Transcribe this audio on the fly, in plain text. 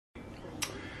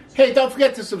Hey, don't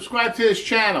forget to subscribe to this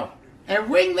channel and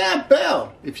ring that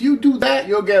bell. If you do that,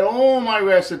 you'll get all my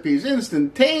recipes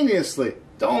instantaneously.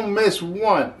 Don't miss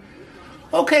one.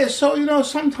 Okay, so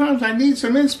sometimes I need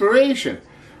some inspiration.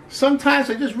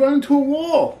 Sometimes I just run into a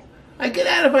wall. I get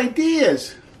out of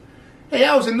ideas. Hey,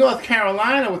 I was in North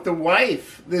Carolina with the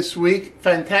wife this week.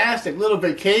 Fantastic little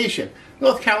vacation.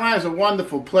 North Carolina is a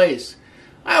wonderful place.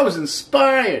 I was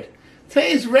inspired.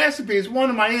 Today's recipe is one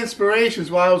of my inspirations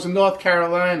while I was in North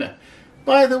Carolina.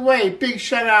 By the way, big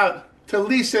shout out to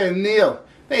Lisa and Neil.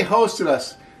 They hosted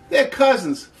us. They're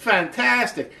cousins.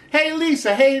 Fantastic. Hey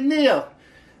Lisa, hey Neil.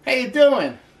 How you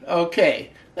doing?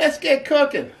 Okay, let's get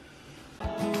cooking.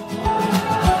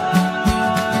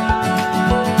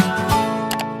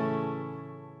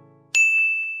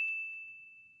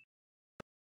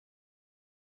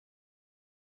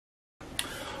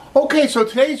 Okay, so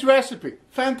today's recipe,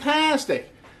 fantastic.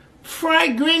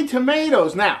 Fried green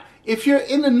tomatoes. Now, if you're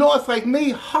in the north like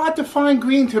me, hard to find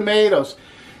green tomatoes.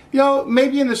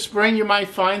 Maybe in the spring you might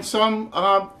find some.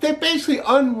 They're basically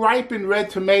unripened red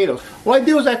tomatoes. What I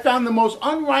do is I found the most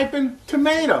unripened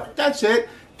tomato. That's it.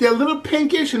 They're a little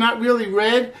pinkish and not really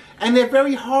red, and they're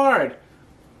very hard.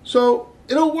 So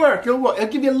it'll work. It'll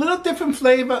give you a little different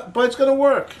flavor, but it's going to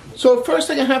work. So first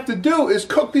thing I have to do is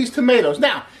cook these tomatoes.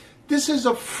 Now, this is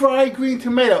a fried green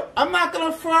tomato. I'm not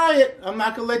going to fry it. I'm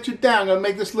not going to let you down. I'm going to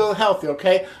make this a little healthy,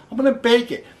 okay? I'm going to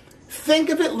bake it. Think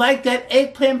of it like that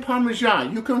eggplant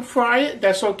parmesan. You can fry it.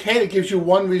 That's okay. That gives you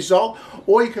one result.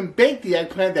 Or you can bake the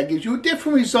eggplant. That gives you a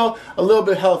different result, a little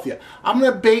bit healthier. I'm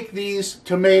going to bake these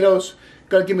tomatoes.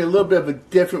 Going to give me a little bit of a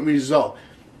different result.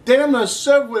 Then I'm going to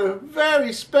serve with a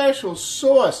very special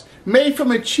sauce made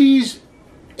from a cheese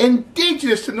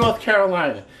indigenous to North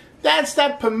Carolina. That's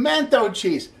that pimiento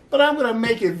cheese. But I'm going to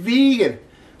make it vegan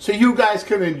so you guys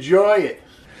can enjoy it.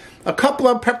 A couple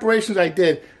of preparations I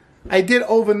did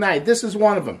overnight. This is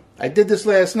one of them. I did this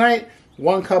last night.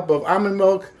 1 cup of almond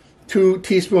milk, 2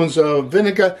 teaspoons of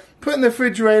vinegar. Put in the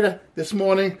refrigerator. This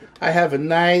morning I have a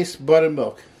nice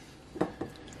buttermilk.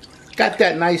 Got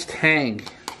that nice tang.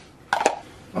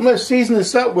 I'm going to season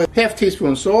this up with half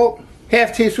teaspoon salt,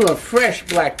 half teaspoon of fresh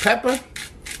black pepper,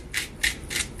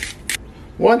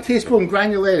 1 teaspoon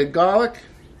granulated garlic,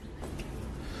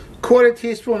 1/4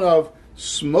 teaspoon of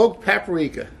smoked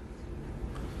paprika.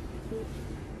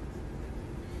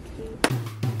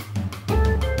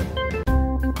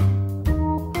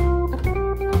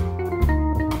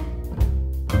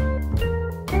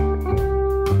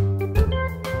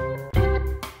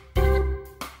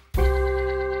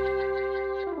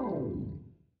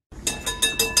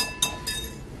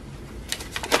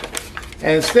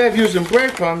 And instead of using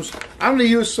breadcrumbs, I'm going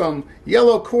to use some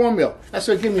yellow cornmeal. That's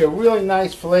going to give me a really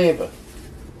nice flavor.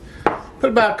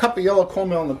 Put about a cup of yellow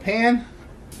cornmeal in the pan.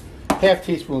 Half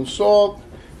teaspoon salt,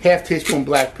 half teaspoon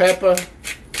black pepper,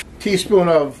 teaspoon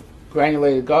of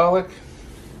granulated garlic,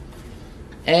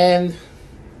 and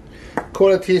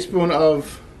 1/4 teaspoon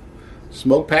of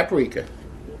smoked paprika.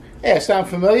 Hey, sound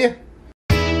familiar?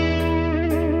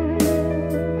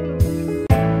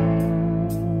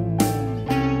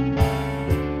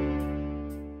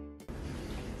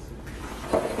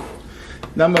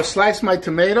 Now I'm going to slice my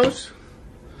tomatoes.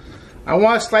 I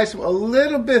want to slice them a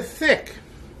little bit thick.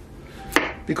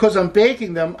 Because I'm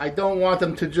baking them, I don't want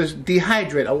them to just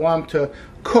dehydrate. I want them to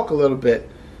cook a little bit.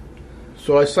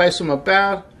 So I slice them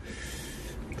about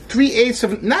 3/8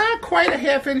 of, not quite a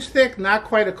 ½ inch thick, not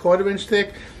quite a 1/4 inch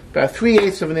thick, about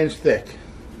 3/8 of an inch thick.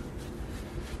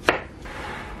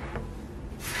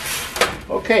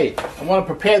 Okay, I want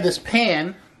to prepare this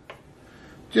pan.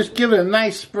 Just give it a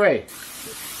nice spray,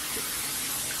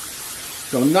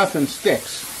 so nothing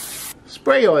sticks.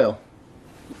 Spray oil.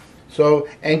 So,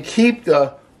 and keep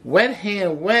the wet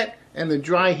hand wet and the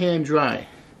dry hand dry.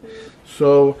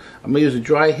 So, I'm going to use a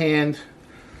dry hand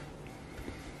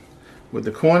with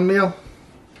the cornmeal.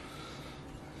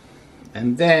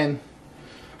 And then,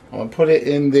 I'm going to put it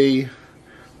in the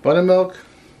buttermilk.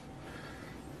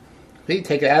 See,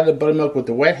 take it out of the buttermilk with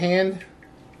the wet hand.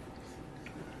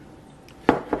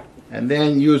 And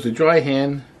then use the dry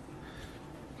hand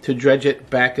to dredge it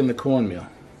back in the cornmeal.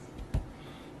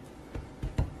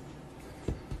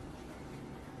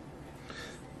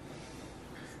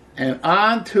 And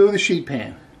on to the sheet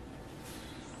pan.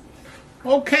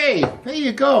 Okay, there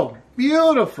you go.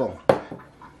 Beautiful.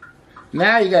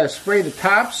 Now you got to spray the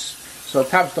tops so the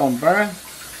tops don't burn.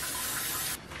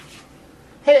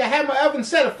 Hey, I have my oven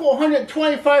set at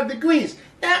 425 degrees.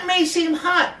 That may seem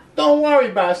hot. Don't worry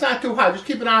about it. It's not too hot. Just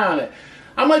keep an eye on it.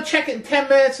 I'm going to check it in 10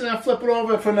 minutes and then flip it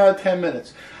over for another 10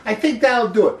 minutes. I think that'll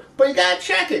do it. But you got to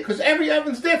check it because every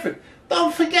oven's different.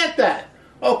 Don't forget that.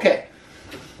 Okay.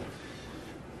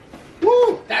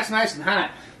 that's nice and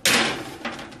hot.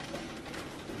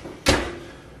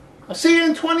 I'll see you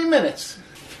in 20 minutes.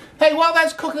 Hey, while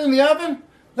that's cooking in the oven,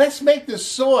 let's make this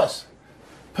sauce.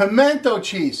 Pimiento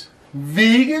cheese,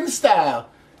 vegan style.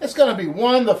 It's gonna be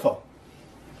wonderful.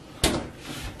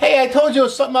 Hey, I told you it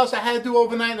was something else I had to do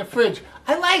overnight in the fridge.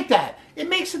 I like that. It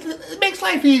makes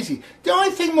life easy. The only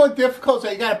thing more difficult is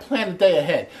that you gotta plan a day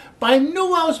ahead. But I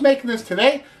knew I was making this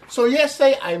today, so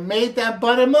yesterday I made that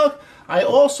buttermilk. I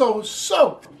also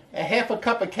soaked a half a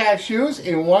cup of cashews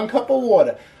in 1 cup of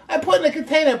water. I put it in a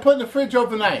container and put it in the fridge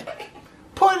overnight.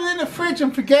 Put it in the fridge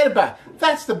and forget about it.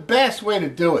 That's the best way to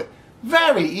do it.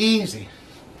 Very easy.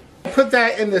 Put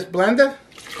that in this blender.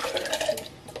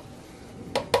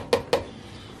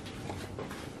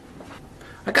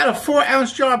 I got a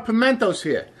 4-ounce jar of pimentos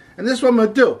here. And this is what I'm going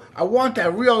to do. I want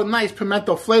that real nice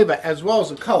pimento flavor as well as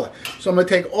the color. So I'm going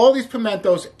to take all these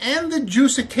pimentos and the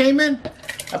juice that came in.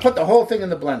 I put the whole thing in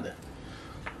the blender.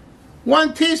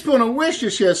 1 teaspoon of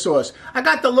Worcestershire sauce. I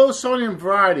got the low sodium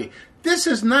variety. This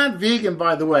is not vegan,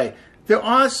 by the way. There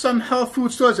are some health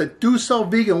food stores that do sell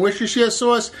vegan Worcestershire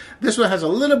sauce. This one has a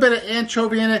little bit of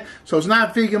anchovy in it, so it's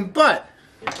not vegan, but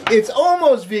it's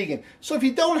almost vegan. So if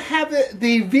you don't have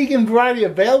the vegan variety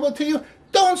available to you,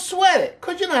 don't sweat it.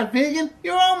 Because you're not vegan,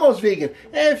 you're almost vegan.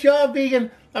 And if you are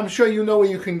vegan, I'm sure you know where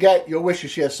you can get your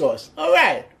Worcestershire sauce. All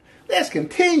right, let's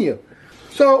continue.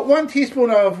 So 1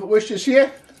 teaspoon of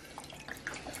Worcestershire.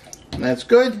 That's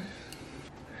good.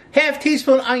 ½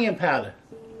 teaspoon onion powder.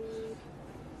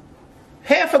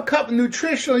 ½ a cup of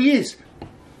nutritional yeast.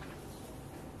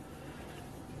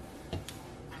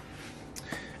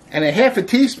 And ½ a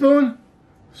teaspoon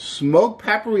smoked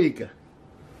paprika.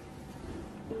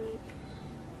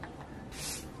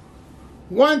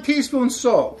 1 teaspoon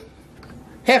salt.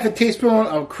 ½ a teaspoon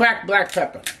of cracked black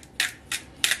pepper.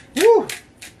 Woo!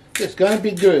 It's gonna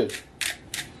be good.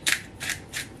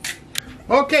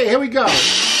 Okay, here we go.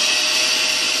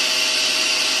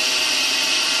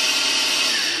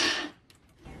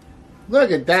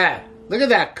 Look at that. Look at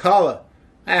that color.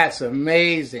 That's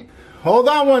amazing. Hold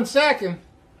on 1 second.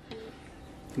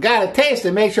 Gotta taste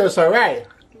it, make sure it's alright.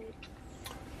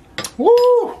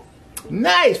 Woo!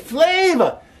 Nice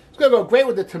flavor. It's gonna go great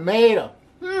with the tomato.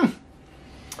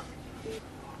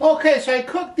 Okay, so I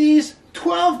cooked these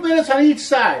 12 minutes on each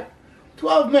side.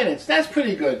 12 minutes, that's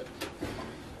pretty good.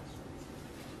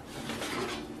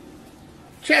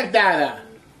 Check that out.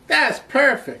 That's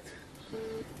perfect.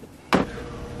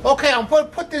 Okay, I'm going to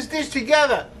put this dish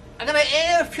together. I'm going to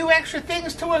add a few extra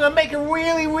things to it and make it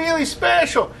really, really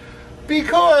special.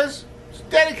 Because it's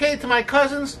dedicated to my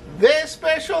cousins. They're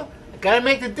special. I got to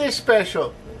make the dish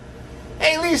special.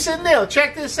 Hey, Lisa and Neil,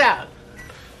 check this out.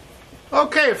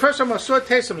 Okay, first I'm going to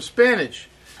saute some spinach.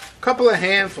 A couple of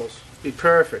handfuls. Be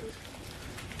perfect.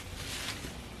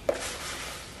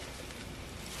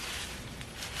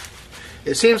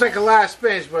 It seems like a lot of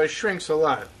spinach, but it shrinks a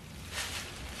lot.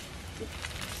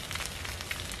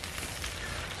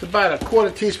 It's about a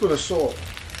 ¼ teaspoon of salt.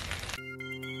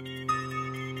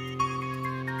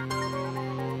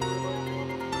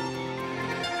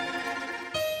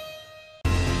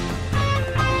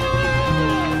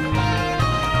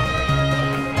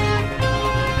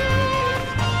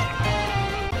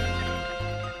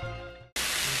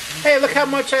 Hey, look how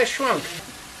much I shrunk.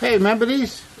 Hey, remember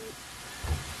these?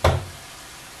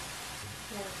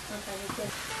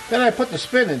 Then I put the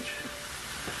spinach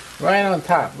right on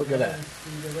top. Look at that.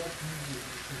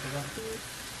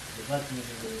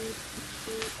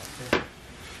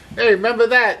 Hey, remember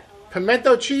that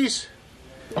pimento cheese?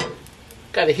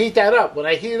 Got to heat that up. When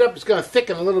I heat it up, it's going to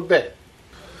thicken a little bit.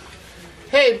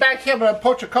 Hey, back here I'm going to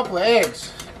poach a couple of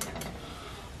eggs.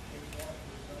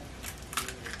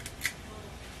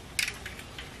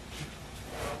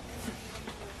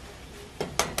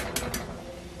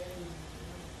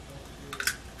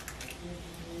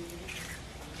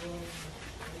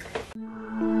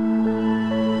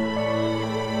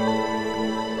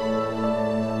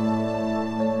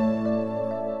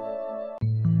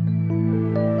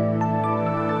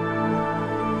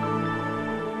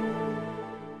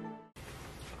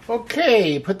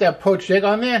 Okay, put that poached egg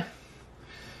on there.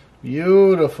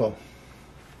 Beautiful.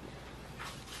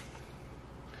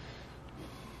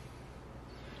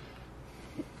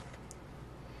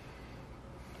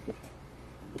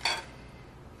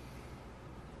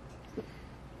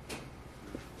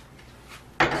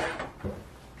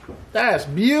 That's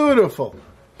beautiful.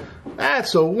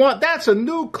 That's a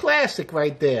new classic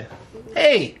right there.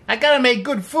 Hey, I gotta make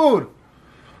good food,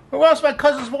 or else my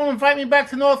cousins won't invite me back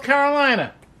to North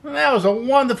Carolina. That was a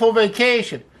wonderful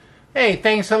vacation. Hey,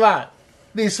 thanks a lot.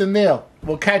 Lisa and Neil,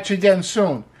 we'll catch you again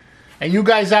soon. And you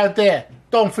guys out there,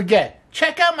 don't forget,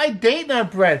 check out my date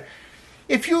nut bread.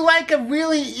 If you like a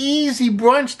really easy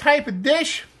brunch type of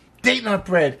dish, date nut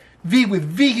bread with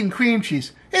vegan cream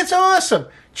cheese. It's awesome.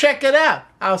 Check it out.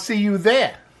 I'll see you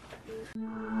there.